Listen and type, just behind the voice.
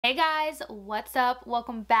Hey guys, what's up?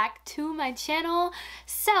 Welcome back to my channel.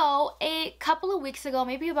 So a couple of weeks ago,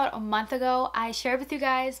 maybe about a month ago, I shared with you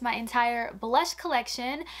guys my entire blush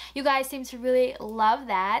collection. You guys seem to really love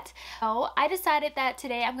that. So I decided that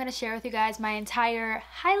today I'm going to share with you guys my entire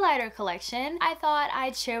highlighter collection. I thought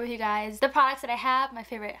I'd share with you guys the products that I have, my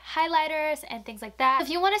favorite highlighters and things like that. If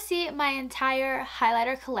you want to see my entire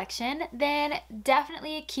highlighter collection, then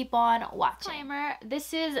definitely keep on watching. Disclaimer,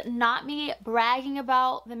 this is not me bragging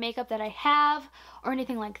about the makeup that I have or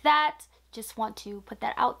anything like that. Just want to put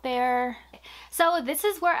that out there. So this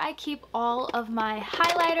is where I keep all of my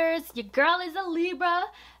highlighters. Your girl is a Libra,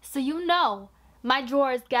 so you know my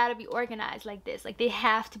drawers gotta be organized like this. Like, they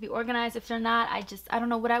have to be organized. If they're not, I don't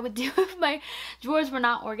know what I would do if my drawers were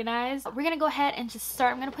not organized. We're gonna go ahead and just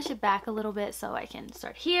start. I'm gonna push it back a little bit so I can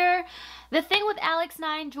start here. The thing with Alex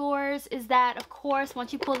 9 drawers is that, of course,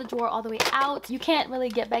 once you pull the drawer all the way out, you can't really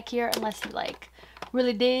get back here unless you like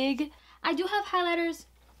really dig. I do have highlighters.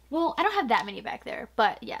 Well, I don't have that many back there,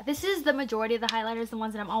 but yeah, this is the majority of the highlighters, the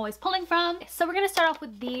ones that I'm always pulling from. So we're gonna start off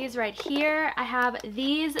with these right here. I have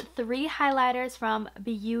these 3 highlighters from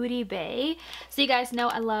Beauty Bay. So you guys know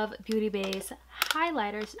I love Beauty Bay's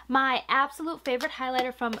highlighters. My absolute favorite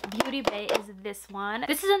highlighter from Beauty Bay is this one.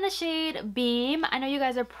 This is in the shade Beam. I know you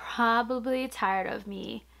guys are probably tired of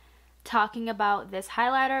me talking about this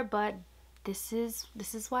highlighter, but this is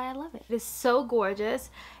why I love it. It is so gorgeous.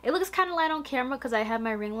 It looks kind of light on camera because I have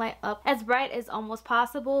my ring light up as bright as almost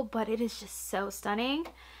possible, but it is just so stunning.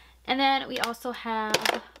 And then we also have,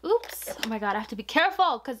 oops, oh my god, I have to be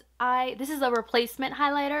careful because this is a replacement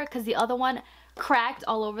highlighter because the other one cracked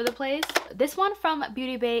all over the place. This one from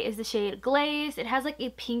Beauty Bay is the shade Glaze. It has like a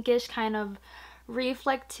pinkish kind of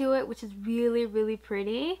reflect to it, which is really, really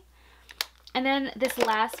pretty. And then this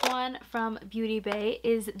last one from Beauty Bay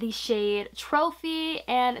is the shade Trophy,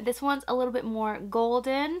 and this one's a little bit more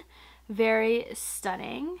golden. Very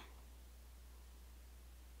stunning.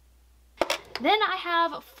 Then I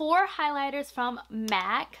have 4 highlighters from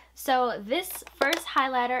MAC. So this first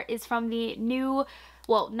highlighter is from the new,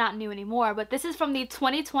 well, not new anymore, but this is from the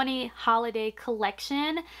 2020 holiday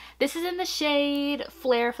collection. This is in the shade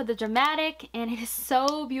Flare for the Dramatic, and it is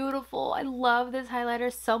so beautiful. I love this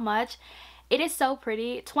highlighter so much. It is so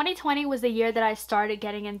pretty. 2020 was the year that I started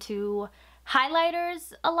getting into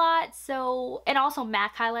highlighters a lot, so, and also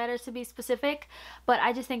MAC highlighters to be specific, but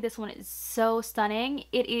I just think this one is so stunning.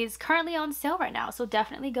 It is currently on sale right now, so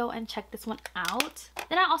definitely go and check this one out.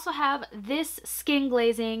 Then I also have this Skin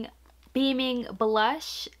Glazing Beaming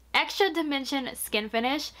Blush Extra Dimension Skin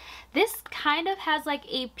Finish. This kind of has like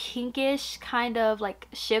a pinkish kind of like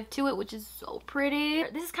shift to it, which is so pretty.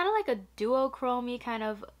 This is kind of like a duochrome-y kind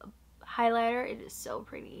of highlighter. It is so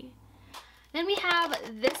pretty. Then we have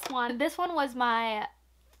this one. This one was my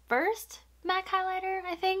first MAC highlighter,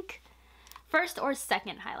 I think. First or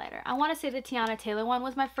second highlighter. I want to say the Tiana Taylor one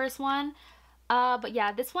was my first one. But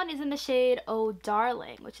yeah, this one is in the shade Oh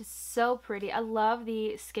Darling, which is so pretty. I love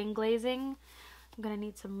the Skin Glazing. I'm gonna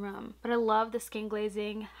need some room. But I love the Skin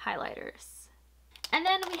Glazing highlighters. And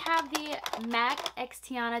then we have the MAC X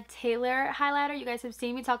Tiana Taylor highlighter. You guys have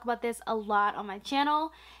seen me talk about this a lot on my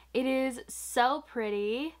channel. It is so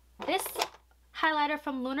pretty. This highlighter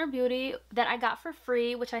from Lunar Beauty that I got for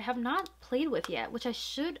free, which I have not played with yet, which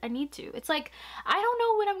I need to. It's like, I don't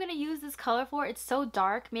know what I'm going to use this color for. It's so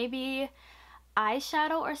dark. Maybe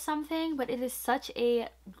eyeshadow or something, but it is such a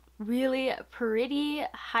really pretty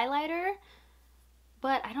highlighter.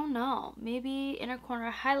 But I don't know. Maybe inner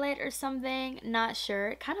corner highlight or something. Not sure.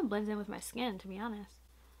 It kind of blends in with my skin, to be honest.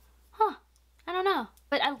 Huh. I don't know.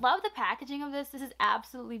 But I love the packaging of this. This is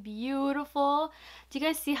absolutely beautiful. Do you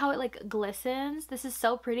guys see how it like glistens? This is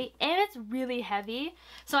so pretty, and it's really heavy.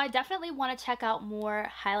 So I definitely want to check out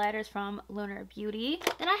more highlighters from Lunar Beauty.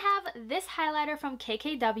 Then I have this highlighter from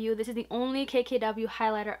KKW. This is the only KKW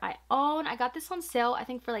highlighter I own. I got this on sale, I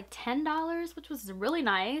think for like $10, which was really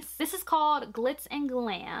nice. This is called Glitz and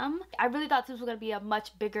Glam. I really thought this was going to be a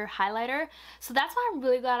much bigger highlighter. So that's why I'm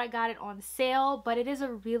really glad I got it on sale. But it is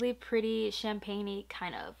a really pretty champagne-y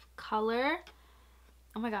kind of color.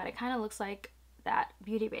 Oh my god, it kind of looks like that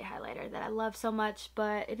Beauty Bay highlighter that I love so much,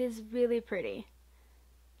 but it is really pretty.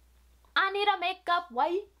 I need a makeup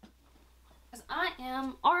wipe because I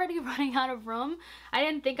am already running out of room. I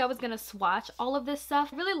didn't think I was gonna swatch all of this stuff.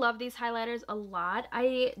 I really love these highlighters a lot.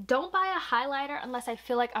 I don't buy a highlighter unless I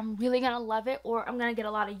feel like I'm really gonna love it or I'm gonna get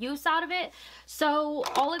a lot of use out of it. So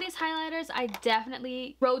all of these highlighters I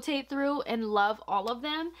definitely rotate through and love all of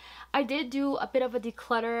them. I did do a bit of a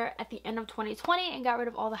declutter at the end of 2020 and got rid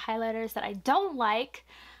of all the highlighters that I don't like.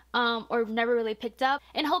 Or never really picked up,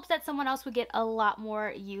 in hopes that someone else would get a lot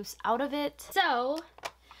more use out of it. So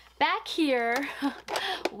here,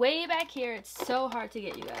 way back here, it's so hard to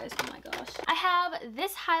get, you guys. Oh my gosh. I have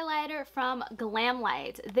this highlighter from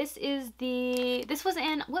Glamlight. This was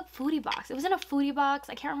in, what foodie box? It was in a foodie box.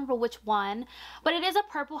 I can't remember which one, but it is a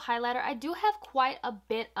purple highlighter. I do have quite a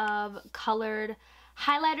bit of colored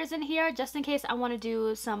highlighters in here, just in case I want to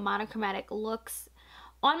do some monochromatic looks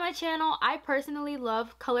on my channel. I personally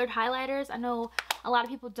love colored highlighters. I know a lot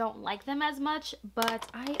of people don't like them as much, but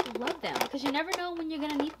I love them because you never know when you're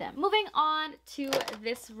gonna need them. Moving on to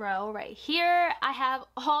this row right here, I have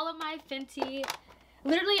all of my Fenty.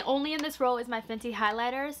 Literally only in this row is my Fenty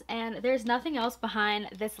highlighters, and there's nothing else behind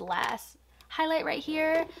this last highlight right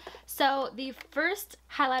here. So the first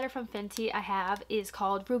highlighter from Fenty I have is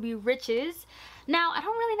called Ruby Riches. Now, I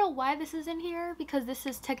don't really know why this is in here because this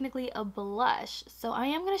is technically a blush. So I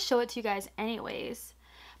am going to show it to you guys anyways.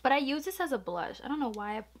 But I use this as a blush. I don't know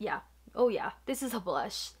why. Yeah. Oh yeah. This is a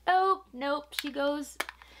blush. Oh, nope. She goes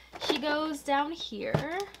down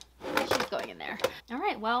here. She's going in there. All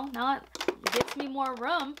right. Well, now it gives me more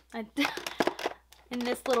room. In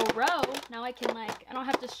this little row, now I can I don't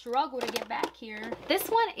have to struggle to get back here. This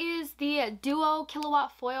one is the Duo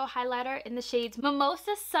Kilowatt Foil Highlighter in the shades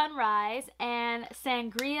Mimosa Sunrise and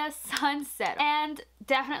Sangria Sunset. And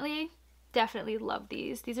definitely love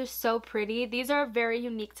these. These are so pretty. These are very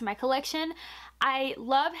unique to my collection. I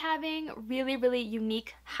love having really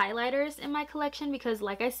unique highlighters in my collection because,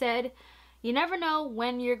 like I said, you never know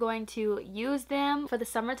when you're going to use them. For the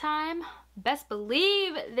summertime, best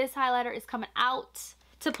believe this highlighter is coming out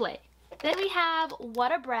to play. Then we have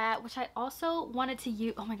What a Brat, which I also wanted to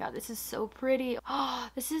use. Oh my god, this is so pretty. Oh,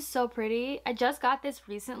 this is so pretty. I just got this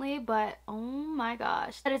recently, but oh my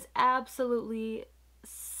gosh, that is absolutely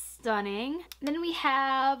stunning. Then we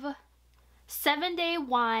have 7 Day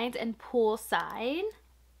Wines and Poolside.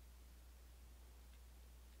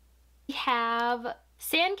 We have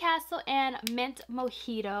Sandcastle and Mint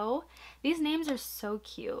Mojito. These names are so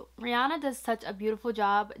cute. Rihanna does such a beautiful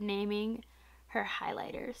job naming her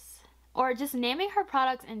highlighters, or just naming her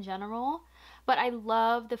products in general, but I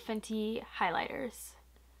love the Fenty highlighters.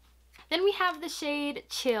 Then we have the shade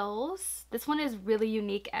Chills. This one is really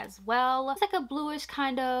unique as well. It's like a bluish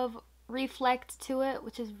kind of reflect to it,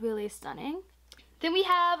 which is really stunning. Then we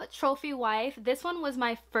have Trophy Wife. This one was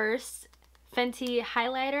my first Fenty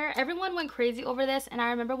highlighter. Everyone went crazy over this, and I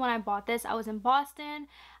remember when I bought this, I was in Boston.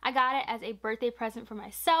 I got it as a birthday present for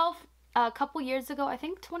myself a couple years ago. I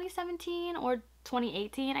think 2017 or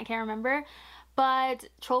 2018, I can't remember. But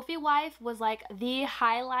Trophy Wife was like the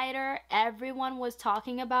highlighter. Everyone was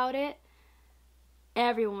talking about it.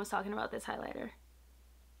 Everyone was talking about this highlighter.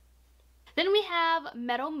 Then we have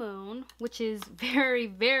Metal Moon, which is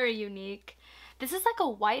very unique. This is like a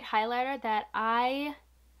white highlighter that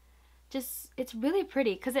it's really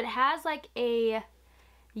pretty because it has like a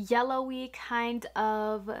yellowy kind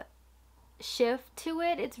of shift to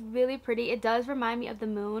it. It's really pretty. It does remind me of the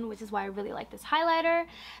moon, which is why I really like this highlighter.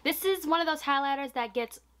 This is one of those highlighters that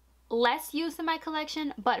gets less used in my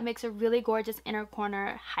collection, but makes a really gorgeous inner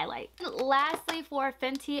corner highlight. And lastly, for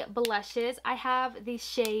Fenty blushes, I have the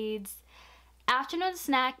shades Afternoon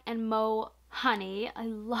Snack and Mo Honey. I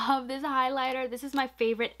love this highlighter. This is my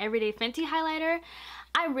favorite everyday Fenty highlighter.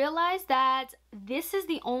 I realized that this is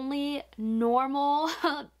the only normal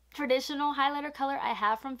traditional highlighter color I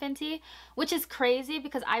have from Fenty, which is crazy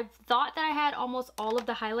because I thought that I had almost all of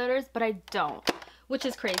the highlighters, but I don't, which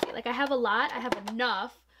is crazy. Like, I have a lot, I have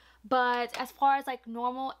enough, but as far as like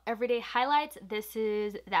normal everyday highlights, this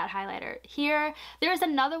is that highlighter here. There's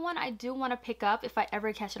another one I do want to pick up if I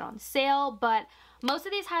ever catch it on sale, but most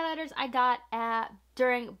of these highlighters I got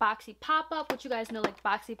during Boxy Pop-Up, which you guys know, like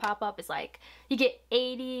Boxy Pop-Up is like you get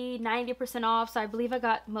 80-90% off. So I believe I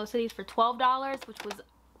got most of these for $12, which was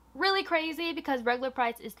really crazy because regular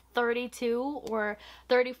price is $32 or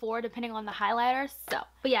 $34 depending on the highlighter. So,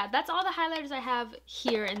 but yeah, that's all the highlighters I have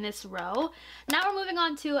here in this row. Now we're moving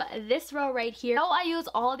on to this row right here. Though I use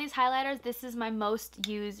all of these highlighters, this is my most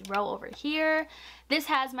used row over here. This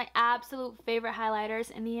has my absolute favorite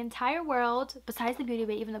highlighters in the entire world besides the Beauty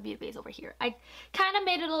Bay, even though Beauty Bay is over here. I kind of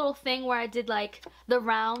made it a little thing where I did like the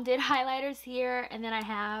rounded highlighters here, and then I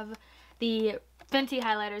have the Fenty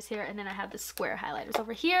highlighters here, and then I have the square highlighters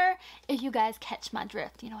over here, if you guys catch my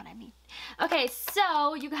drift, you know what I mean. Okay,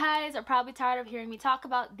 so you guys are probably tired of hearing me talk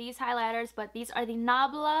about these highlighters, but these are the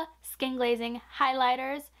Nabla Skin Glazing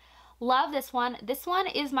highlighters. Love this one. This one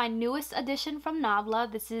is my newest addition from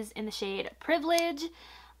Nabla. This is in the shade Privilege.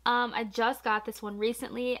 I just got this one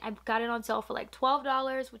recently. I got it on sale for like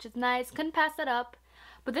 $12, which is nice. Couldn't pass that up.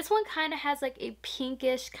 But this one kind of has like a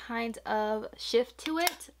pinkish kind of shift to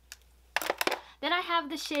it. Then I have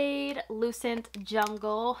the shade Lucent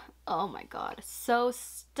Jungle. Oh my god, so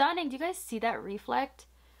stunning. Do you guys see that reflect?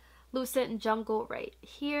 Lucent Jungle right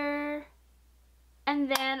here.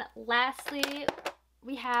 And then lastly,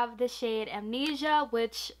 we have the shade Amnesia,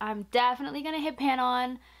 which I'm definitely gonna hit pan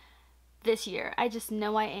on this year. I just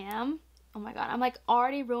know I am. Oh my god, I'm like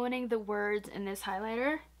already ruining the words in this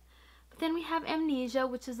highlighter. But then we have Amnesia,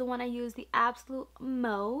 which is the one I use the absolute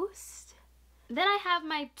most. Then I have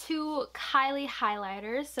my two Kylie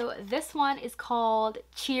highlighters. So this one is called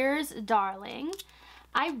Cheers Darling.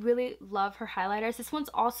 I really love her highlighters. This one's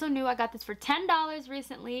also new. I got this for $10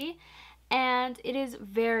 recently. And it is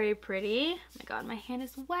very pretty. Oh my god, my hand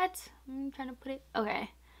is wet. I'm trying to put it... Okay.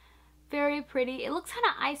 Very pretty. It looks kind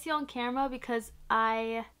of icy on camera because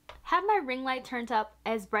I have my ring light turned up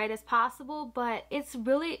as bright as possible, but it's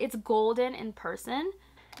golden in person.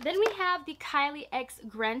 Then we have the Kylie X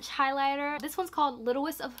Grinch highlighter. This one's called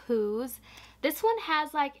Littlest of Who's. This one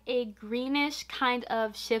has like a greenish kind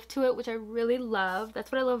of shift to it, which I really love.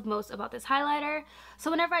 That's what I love most about this highlighter.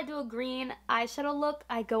 So whenever I do a green eyeshadow look,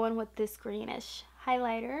 I go in with this greenish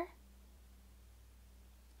highlighter.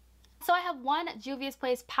 So I have one Juvia's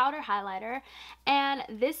Place powder highlighter, and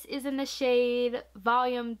this is in the shade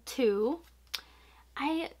Volume 2.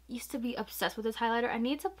 I used to be obsessed with this highlighter. I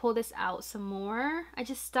need to pull this out some more. I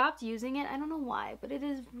just stopped using it. I don't know why, but it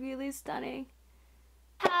is really stunning.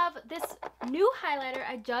 I have this new highlighter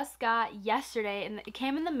I just got yesterday, and it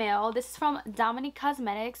came in the mail. This is from Dominique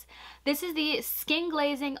Cosmetics. This is the Skin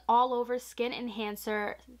Glazing All Over Skin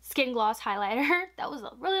Enhancer Skin Gloss Highlighter. That was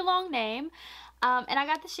a really long name. And I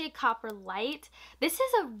got the shade Copper Light. This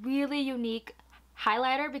is a really unique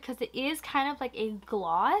highlighter because it is kind of like a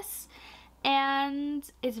gloss, and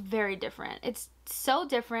it's very different. It's so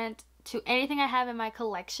different to anything I have in my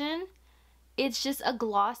collection. It's just a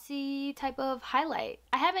glossy type of highlight.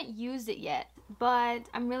 I haven't used it yet, but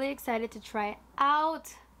I'm really excited to try it out.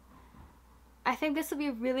 I think this will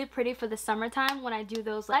be really pretty for the summertime when I do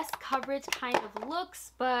those less coverage kind of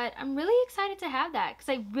looks, but I'm really excited to have that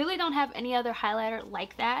because I really don't have any other highlighter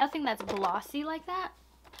like that. Nothing that's glossy like that.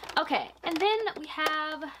 Okay, and then we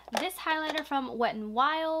have this highlighter from Wet n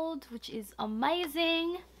Wild, which is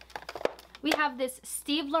amazing. We have this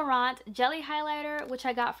Steve Laurent Jelly Highlighter, which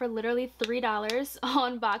I got for literally $3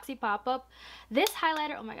 on Boxy Pop-Up. This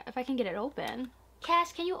highlighter, oh my god, if I can get it open.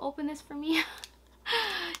 Cash, can you open this for me?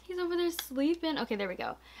 He's over there sleeping. Okay, there we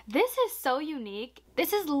go. This is so unique.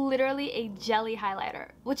 This is literally a jelly highlighter,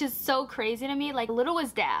 which is so crazy to me. Like,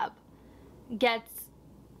 littlest dab gets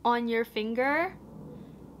on your finger.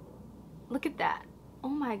 Look at that. Oh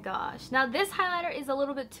my gosh. Now, this highlighter is a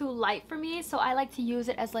little bit too light for me, so I like to use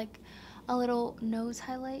it as like a little nose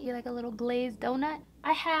highlight. You like a little glazed donut.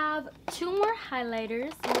 I have two more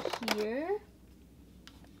highlighters in here.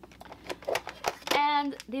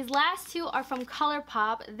 And these last two are from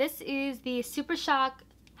ColourPop. This is the Super Shock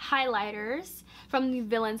highlighters from the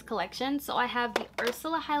Villains collection. So I have the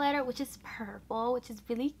Ursula highlighter, which is purple, which is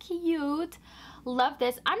really cute. Love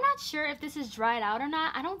this. I'm not sure if this is dried out or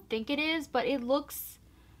not. I don't think it is, but it looks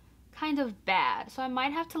kind of bad. So I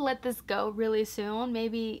might have to let this go really soon,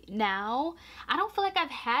 maybe now. I don't feel like I've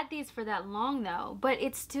had these for that long though, but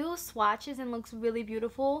it still swatches and looks really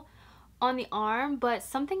beautiful on the arm, but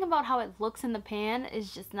something about how it looks in the pan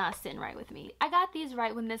is just not sitting right with me. I got these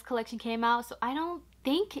right when this collection came out, so I don't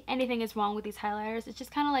think anything is wrong with these highlighters. It's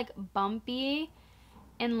just kind of like bumpy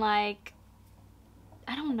and like,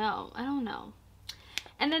 I don't know.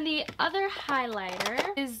 And then the other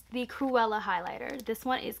highlighter is the Cruella highlighter. This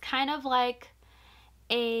one is kind of like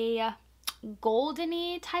a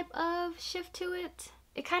goldeny type of shift to it.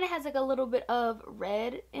 It kind of has like a little bit of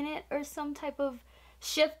red in it or some type of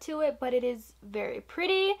shift to it, but it is very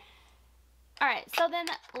pretty. Alright, so then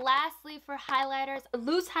lastly for highlighters,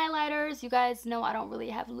 loose highlighters. You guys know I don't really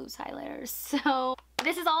have loose highlighters, so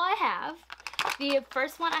this is all I have. The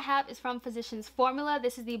first one I have is from Physicians Formula.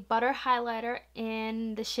 This is the Butter Highlighter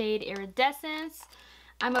in the shade Iridescence.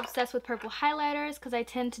 I'm obsessed with purple highlighters because I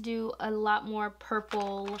tend to do a lot more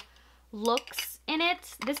purple looks in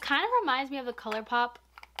it. This kind of reminds me of the ColourPop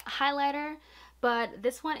highlighter, but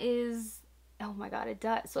this one is, oh my god, it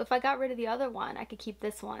does. So if I got rid of the other one, I could keep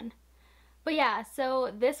this one. But yeah,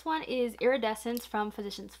 so this one is Iridescence from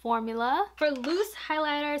Physicians Formula. For loose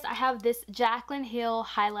highlighters, I have this Jaclyn Hill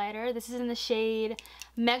highlighter. This is in the shade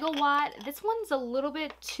Megawatt. This one's a little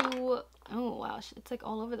bit too, oh wow, it's like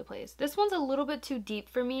all over the place. This one's a little bit too deep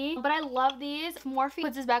for me, but I love these. Morphe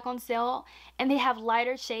puts this back on sale and they have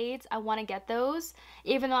lighter shades. I want to get those,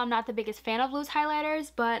 even though I'm not the biggest fan of loose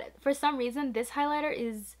highlighters, but for some reason this highlighter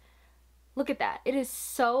is, look at that. It is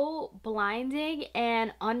so blinding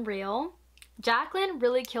and unreal. Jacqueline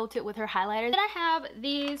really killed it with her highlighters. Then I have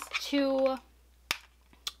these two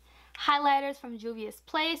highlighters from Juvia's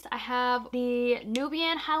Place. I have the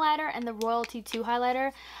Nubian highlighter and the Royalty 2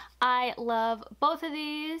 highlighter. I love both of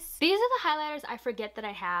these. These are the highlighters I forget that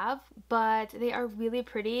I have, but they are really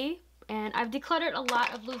pretty. And I've decluttered a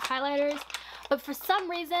lot of loose highlighters, but for some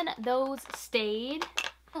reason those stayed.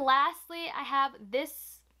 Lastly, I have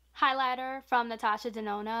this highlighter from Natasha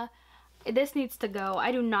Denona. This needs to go.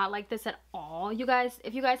 I do not like this at all. You guys,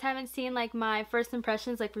 if you guys haven't seen like my first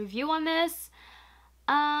impressions like review on this,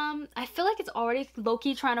 I feel like it's already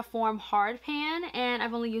low-key trying to form hard pan, and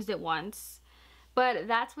I've only used it once. But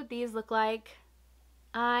that's what these look like.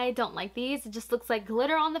 I don't like these. It just looks like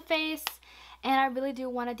glitter on the face, and I really do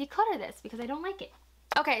want to declutter this because I don't like it.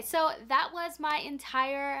 Okay, so that was my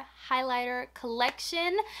entire highlighter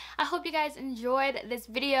collection. I hope you guys enjoyed this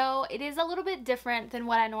video. It is a little bit different than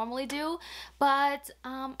what I normally do, but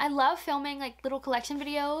I love filming like little collection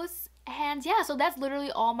videos. And yeah, so that's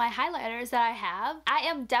literally all my highlighters that I have. I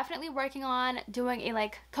am definitely working on doing a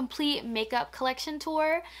like complete makeup collection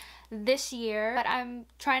tour this year, but I'm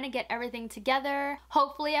trying to get everything together.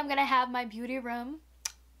 Hopefully I'm gonna have my beauty room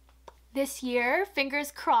this year,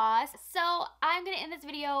 fingers crossed. So I'm gonna end this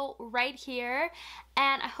video right here,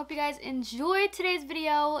 and I hope you guys enjoyed today's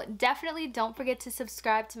video. Definitely don't forget to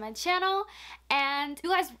subscribe to my channel, and if you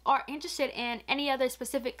guys are interested in any other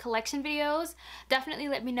specific collection videos, definitely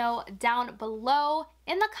let me know down below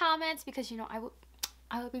in the comments, because you know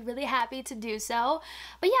I would be really happy to do so.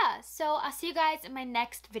 But yeah, so I'll see you guys in my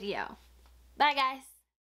next video. Bye guys.